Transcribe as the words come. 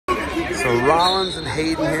So Rowlands and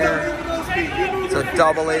Hayden here. It's a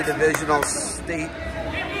AA Divisional state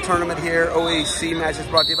tournament here. OAC matches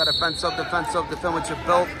brought to you by Defense Up, defend what you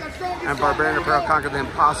built, and Barbarian Apparel conquer the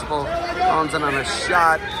impossible. Rowlands in on a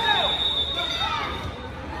shot.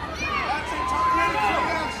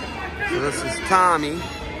 So this is Tommy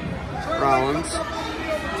Rowlands.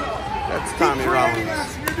 That's Tommy Rowlands.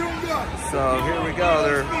 So here we go.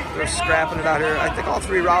 They're scrapping it out here. I think all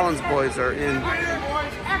three Rowlands boys are in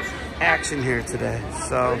action here today.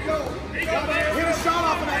 So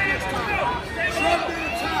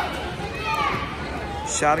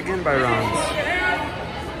shot again by Rowlands.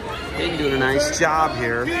 Hayden doing a nice job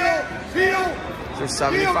here. They're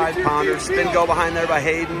 75 pounder. Spin go behind there by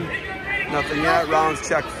Hayden. Nothing yet. Rowlands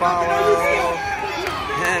check follow.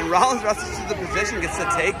 And Rowlands wrestles to the position, gets the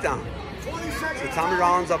takedown. So Tommy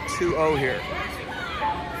Rowlands up 2-0 here.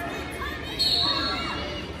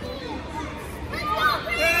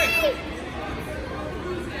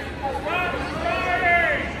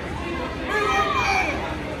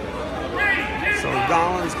 So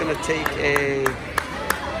Rowlands going to take a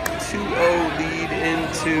 2-0 lead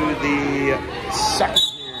into the second.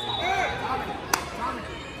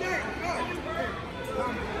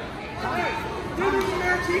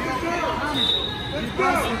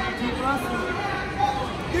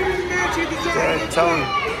 Tell him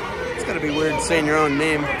it's gonna be weird saying your own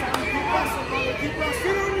name.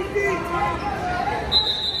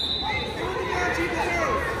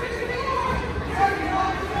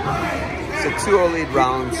 It's a 2-0 lead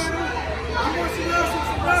Rowlands.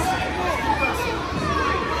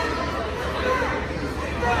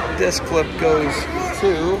 This clip goes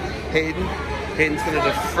to Hayden. Hayden's gonna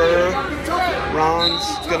defer. Rowlands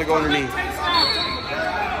is gonna go underneath.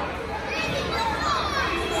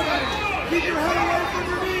 Keep your head away from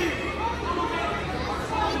your knee.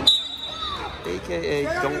 AKA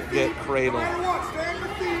don't get cradled. Stay on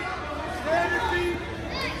your feet. Stay on your feet.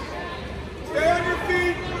 Stay on your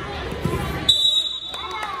feet.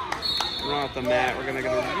 We're on the mat. We're gonna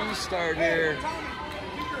get a restart here.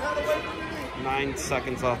 9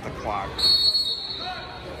 seconds off the clock.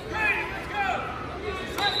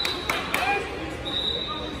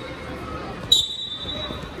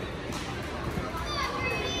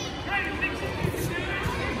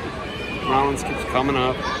 Rowlands keeps coming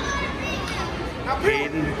up.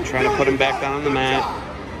 Hayden trying to put him back down on the mat.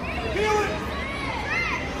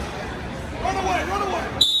 Run away, run away.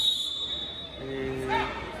 And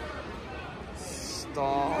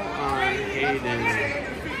stall on Hayden.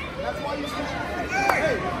 That's why you stand.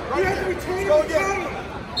 Hey, you have to retain go again.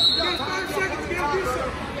 You got 5 seconds to get this.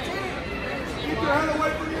 Keep your head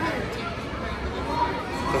away from your knee.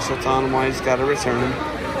 Official telling him why he's got to return him.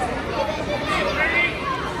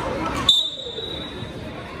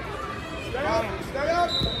 Stay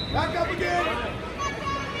up. Back up again.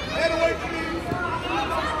 Head away from you.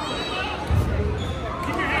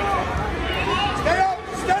 Keep your head up. Stay up.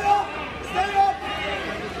 Stay up. Stay up.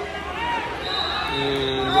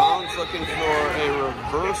 And Rowlands looking for a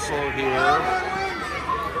reversal here.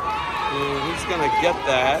 And he's going to get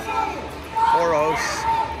that. Oros.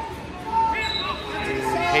 And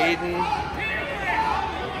Hayden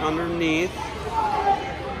underneath.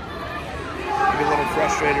 Maybe a little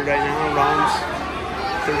frustrated right now. Rowlands.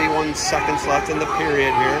 31 seconds left in the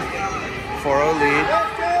period here. 4-0 lead.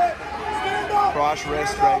 Cross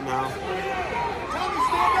wrist right now.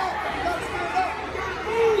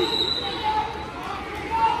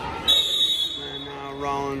 And now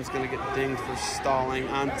Rowlands going to get dinged for stalling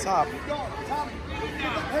on top.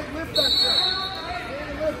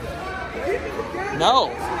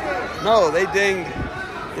 No, they dinged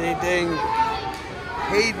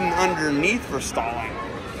Hayden underneath for stalling.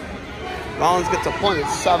 Rowlands gets a point.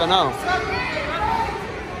 It's 7-0.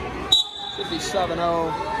 Should be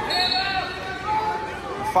 7-0.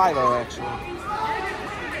 5-0 actually.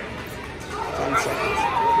 10 seconds.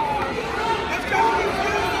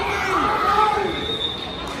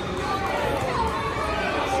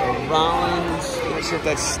 So Rowlands, let's see if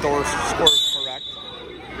that score is correct.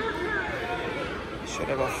 Should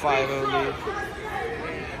have a 5-0 lead.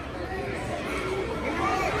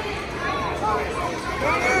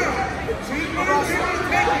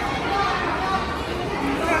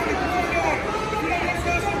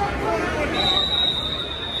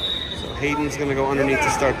 So Hayden's going to go underneath to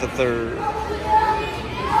start the third.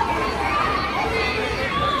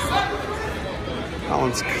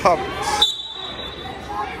 Rowlands covers.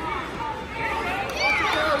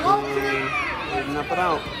 Hayden up and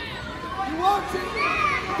out.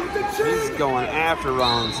 He's going after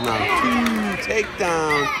Rowlands now. 2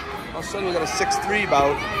 takedown. All of a sudden we got a 6-3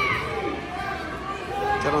 bout.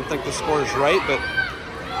 I don't think the score is right, but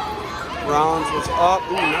Rowlands was up.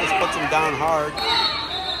 Ooh, nice, puts him down hard.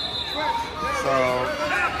 So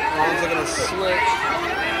Rowlands are going to switch.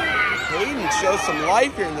 Hayden shows some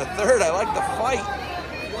life here in the third. I like the fight.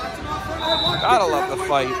 Gotta love the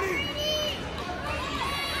fight.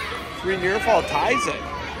 3 near fall ties it.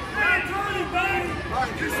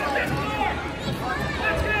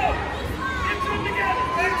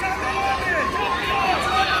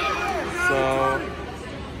 So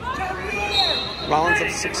Rowlands up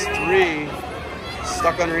 6-3.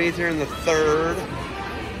 Stuck underneath here in the third.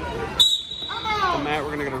 The mat,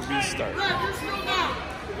 we're gonna get a restart.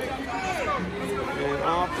 And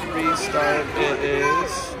off the restart, it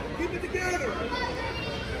is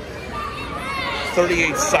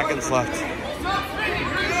 38 seconds left.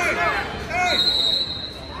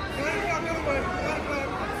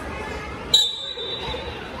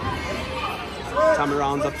 Tommy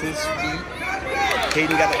Rowlands up to his feet.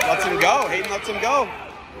 Hayden lets him go. Hayden lets him go.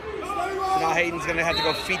 So now Hayden's going to have to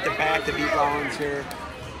go feet to back to beat Rowlands here.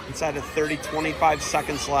 Inside of 25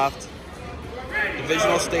 seconds left.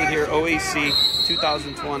 Divisional state here, OAC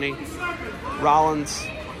 2020. Rowlands,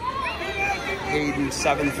 Hayden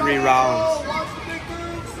 7-3 Rowlands.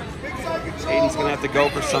 Hayden's going to have to go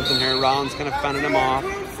for something here. Rowlands kind of fending him off.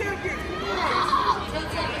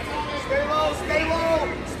 Stay low, stay low,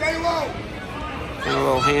 stay low. And a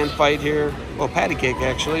little hand fight here. A little patty cake,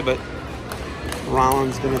 actually, but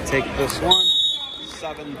Rowlands going to take this one.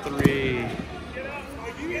 7-3.